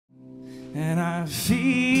and I feel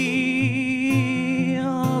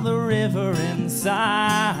the river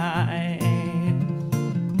inside.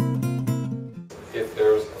 If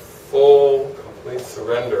there's a full, complete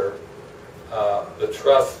surrender,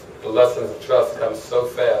 the lessons of trust come so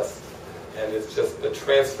fast, and it's just, the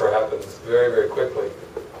transfer happens very, very quickly.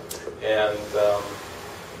 And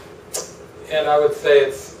I would say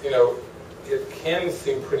it's, it can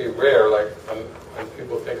seem pretty rare, like when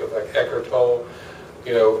people think of like Eckhart Tolle,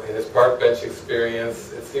 in his park bench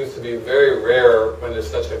experience, it seems to be very rare when there's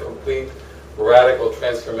such a complete, radical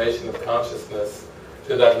transformation of consciousness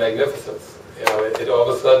to that magnificence. All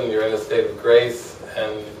of a sudden you're in a state of grace,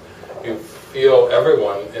 and you feel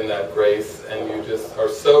everyone in that grace, and you just are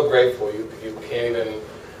so grateful you can't even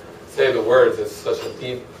say the words. It's such a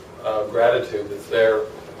deep gratitude that's there.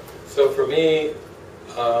 So for me,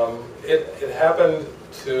 it happened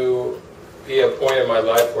to be a point in my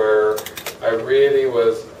life where I really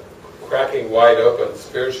was cracking wide open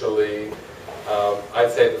spiritually.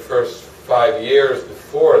 I'd say the first 5 years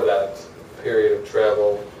before that period of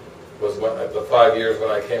travel was the 5 years when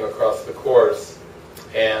I came across the Course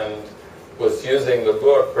and was using the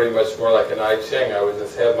book pretty much more like an I Ching. I would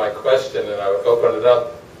just have my question and I would open it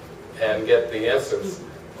up and get the answers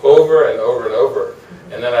over and over and over.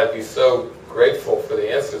 And then I'd be so grateful for the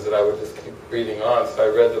answers that I would just keep reading on. So I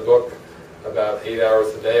read the book about 8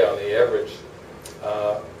 hours a day on the average,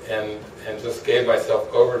 and just gave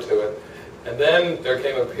myself over to it. And then there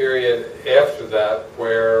came a period after that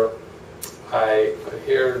where I could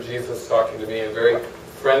hear Jesus talking to me in very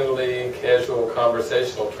friendly, casual,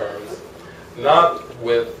 conversational terms, not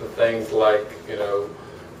with the things like,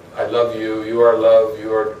 I love you, you are love,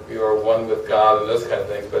 you are one with God, and those kind of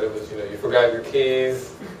things, but it was, you forgot your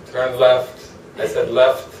keys, turn left, I said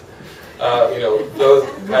left, those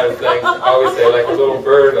kind of things. I always say, like a little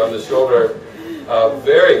bird on the shoulder.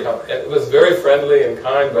 It was very friendly and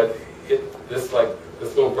kind, but this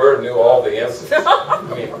little bird knew all the answers. I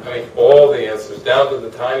mean, all the answers, down to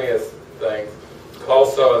the tiniest things. Call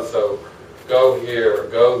so and so, go here,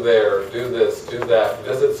 go there, do this, do that,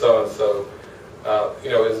 visit so and so.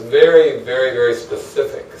 It was very, very, very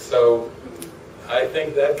specific. So I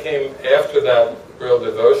think that came after that real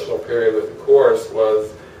devotional period with the Course,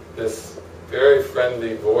 was this very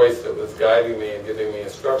friendly voice that was guiding me and giving me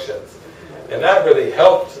instructions. And that really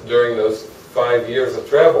helped during those 5 years of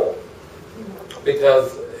travel,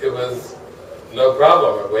 because it was no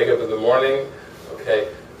problem. I'd wake up in the morning, okay,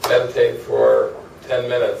 meditate for 10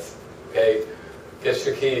 minutes, okay, get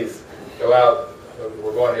your keys, go out,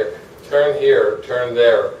 we're going here, turn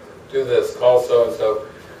there, do this, call so-and-so.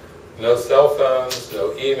 No cell phones,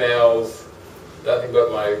 no emails, nothing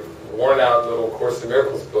but my worn-out little Course in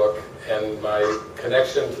Miracles book and my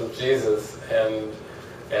connection to Jesus, and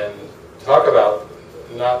talk about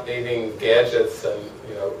not needing gadgets and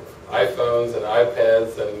iPhones and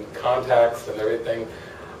iPads and contacts and everything.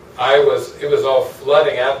 It was all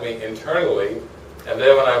flooding at me internally, and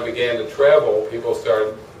then when I began to travel, people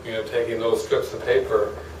started taking little strips of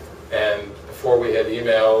paper, and before we had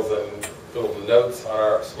emails and little notes on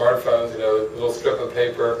our smartphones, a little strip of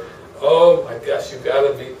paper. Oh my gosh, you've got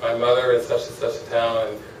to meet my mother in such and such a town,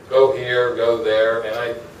 and go here, go there. And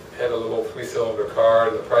I had a little 3-cylinder car,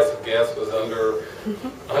 and the price of gas was under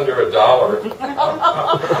 $1.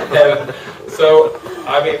 And so,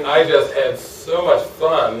 I just had so much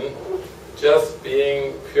fun just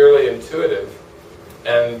being purely intuitive.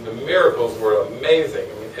 And the miracles were amazing.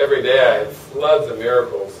 Every day I had floods of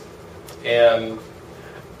miracles. And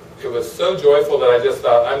it was so joyful that I just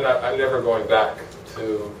thought, I'm never going back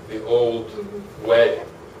to the old way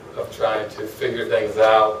of trying to figure things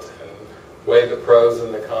out and weigh the pros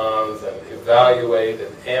and the cons and evaluate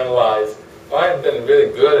and analyze. I had been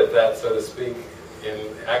really good at that, so to speak,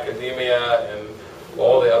 in academia and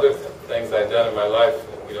all the other things I'd done in my life,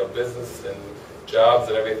 business and jobs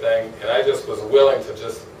and everything, and I just was willing to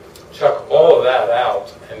just chuck all of that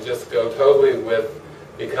out and just go totally with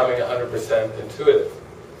becoming 100% intuitive.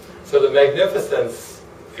 So the magnificence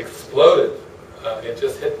exploded. It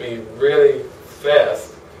just hit me really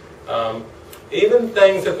fast. Even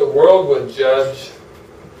things that the world would judge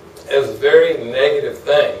as very negative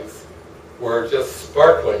things were just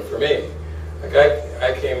sparkling for me. Like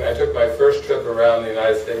I took my first trip around the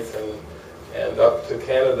United States and up to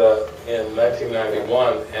Canada in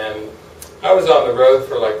 1991, and I was on the road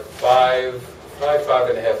for like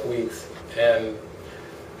 5.5 weeks, and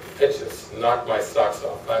it just knocked my socks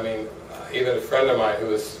off. Even a friend of mine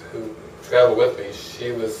who traveled with me,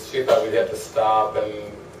 she thought we'd have to stop and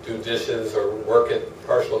do dishes or work at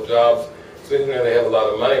partial jobs, so we didn't really have a lot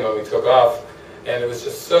of money when we took off. And it was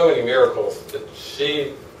just so many miracles that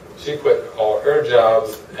she she quit all her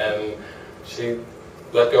jobs and she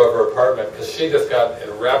let go of her apartment because she just got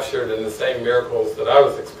enraptured in the same miracles that I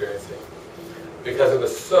was experiencing because it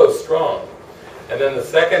was so strong. And then the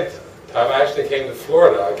second time I actually came to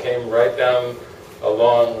Florida. I came right down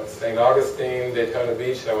along St. Augustine, Daytona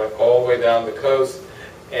Beach. I went all the way down the coast,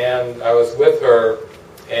 and I was with her,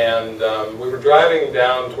 and we were driving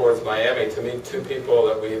down towards Miami to meet two people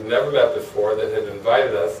that we had never met before that had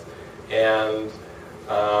invited us, and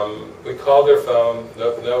we called their phone,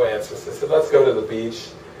 no answer. So I said, let's go to the beach.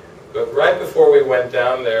 But right before we went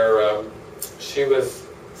down there, she was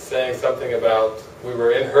saying something about, we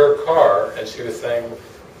were in her car, and she was saying,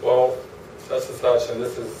 well, such and such, and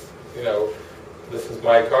this is, this is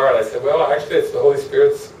my car. And I said, well, actually, it's the Holy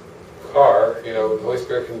Spirit's car. The Holy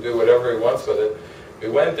Spirit can do whatever He wants with it. We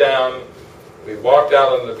went down, we walked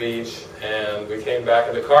out on the beach, and we came back,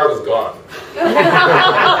 and the car was gone. And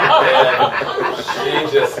she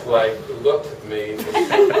just, looked at me.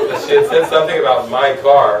 She had said something about my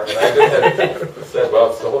car, and I just had said, well,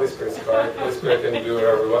 it's the Holy Spirit's car. The Holy Spirit can do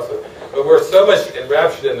whatever He wants with it. But we're so much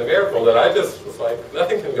enraptured in the miracle that I just was like,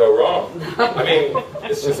 nothing can go wrong. I mean,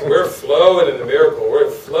 it's just, we're flowing in the miracle. We're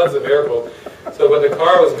in floods of miracle. So when the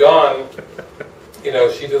car was gone,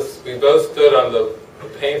 we both stood on the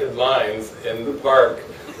painted lines in the park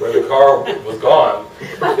where the car was gone.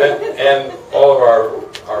 And all of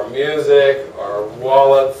our music, our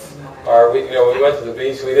wallets, we went to the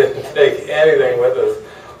beach, we didn't take anything with us.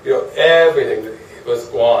 Everything was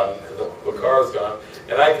gone. The car was gone.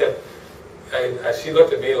 And she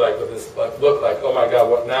looked at me with this look like, oh my God,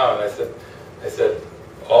 what now? And I said,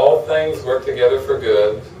 all things work together for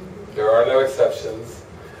good. There are no exceptions,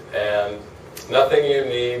 and nothing you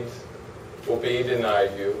need will be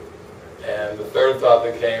denied you. And the third thought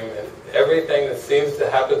that came, and everything that seems to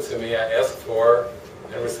happen to me, I ask for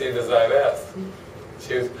and receive as I've asked.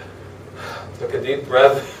 She took a deep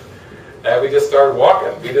breath, and we just started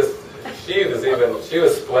walking. She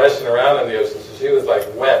was splashing around in the ocean, so she was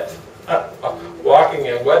wet. Walking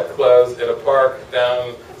in wet clothes at a park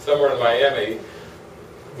down somewhere in Miami.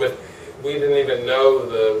 We didn't even know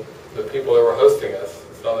the people that were hosting us.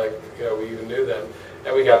 It's not like we even knew them.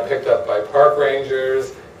 And we got picked up by park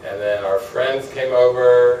rangers, and then our friends came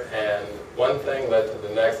over, and one thing led to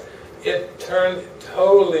the next. It turned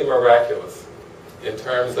totally miraculous in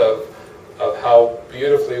terms of how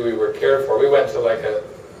beautifully we were cared for. We went to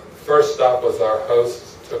first stop was our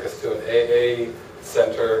host took us to an AA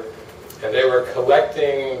center, and they were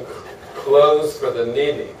collecting clothes for the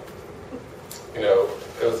needy.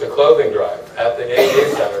 It was a clothing drive at the AA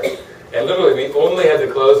center, and literally we only had the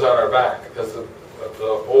clothes on our back because the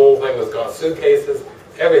whole thing was gone. Suitcases,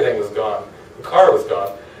 everything was gone. The car was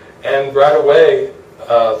gone, and right away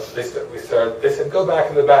they said, go back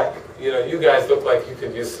in the back. You guys look like you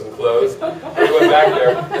could use some clothes. We went back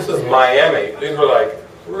there. This was Miami. These were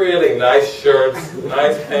really nice shirts,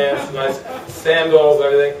 nice pants, nice sandals,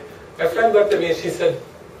 everything. My friend looked at me and she said,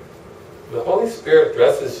 the Holy Spirit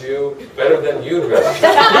dresses you better than you dress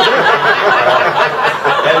yourself.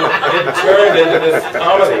 And it turned into this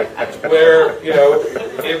comedy where,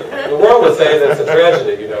 the world would say that's a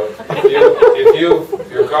tragedy, If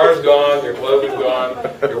your car's gone, your clothes are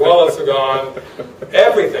gone, your wallets are gone,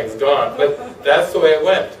 everything's gone. But that's the way it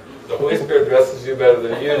went. The Holy Spirit dresses you better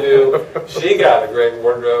than you do. She got a great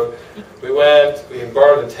wardrobe. We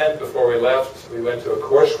borrowed a tent before we left. We went to a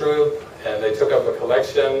course group, and they took up a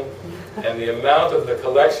collection. And the amount of the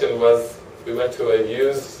collection was, we went to a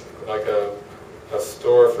used, a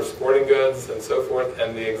store for sporting goods and so forth,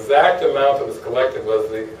 and the exact amount that was collected was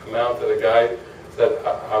the amount that a guy said,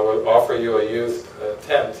 I would offer you a used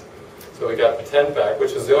tent. So we got the tent back,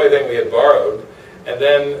 which was the only thing we had borrowed. And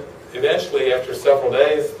then eventually, after several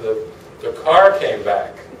days, the car came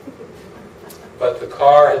back. But the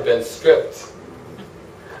car had been stripped.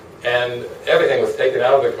 And everything was taken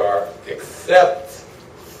out of the car, except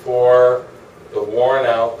for the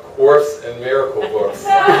worn-out Course in Miracle books.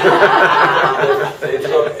 They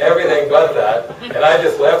took everything but that. And I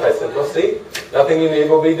just laughed. I said, well, see, nothing you need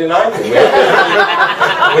will be denied you.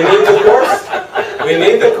 We need the Course. We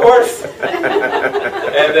need the Course.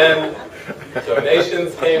 And then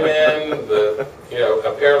donations came in.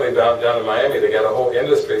 Apparently down in Miami, they got a whole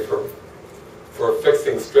industry for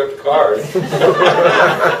fixing stripped cars. We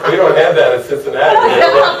don't have that in Cincinnati.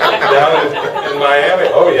 Down in Miami,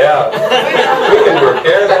 oh yeah. We can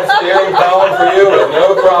repair that steering column for you with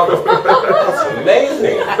no problem. It's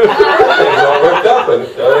amazing. Things all worked up, and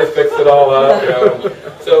they fixed it all up.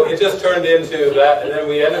 So it just turned into that, and then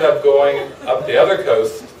we ended up going up the other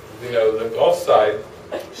coast, the Gulf side,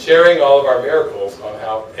 sharing all of our miracles on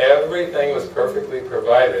how everything was perfectly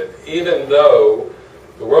provided, even though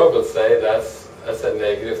the world would say that's a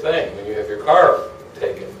negative thing when you have your car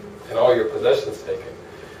taken and all your possessions taken.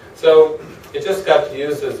 So it just got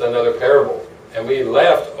used as another parable, and we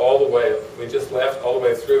laughed all the way. We just laughed all the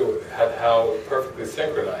way through at how perfectly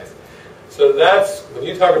synchronized. So that's when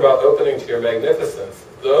you talk about opening to your magnificence.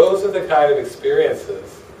 Those are the kind of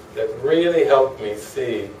experiences that really helped me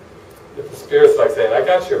see that the Spirit's like saying, "I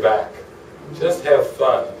got your back. Just have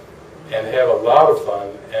fun, and have a lot of fun,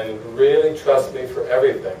 and really trust me for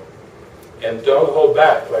everything, and don't hold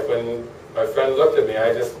back." Like when my friend looked at me,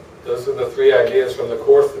 those are the 3 ideas from the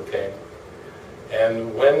Course that came.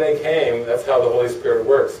 And when they came, that's how the Holy Spirit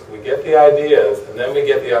works. We get the ideas, and then we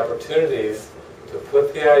get the opportunities to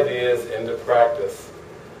put the ideas into practice,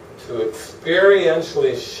 to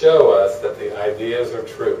experientially show us that the ideas are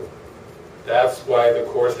true. That's why the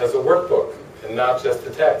Course has a workbook, and not just a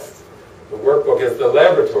text. The workbook is the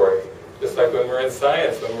laboratory, just like when we're in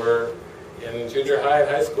science, when we're in junior high and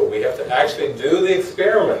high school. We have to actually do the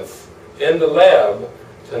experiments in the lab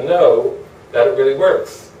to know that it really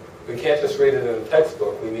works. We can't just read it in a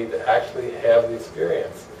textbook. We need to actually have the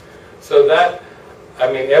experience. So that, I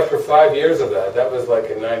mean, after 5 years of that, that was like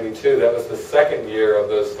in '92, that was the second year of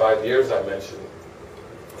those 5 years I mentioned.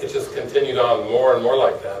 It just continued on more and more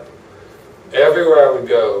like that. Everywhere I would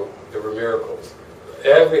go, there were miracles.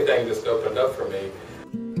 Everything just opened up for me.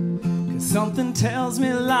 'Cause something tells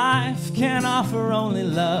me life can offer only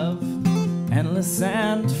love, endless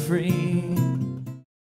and free.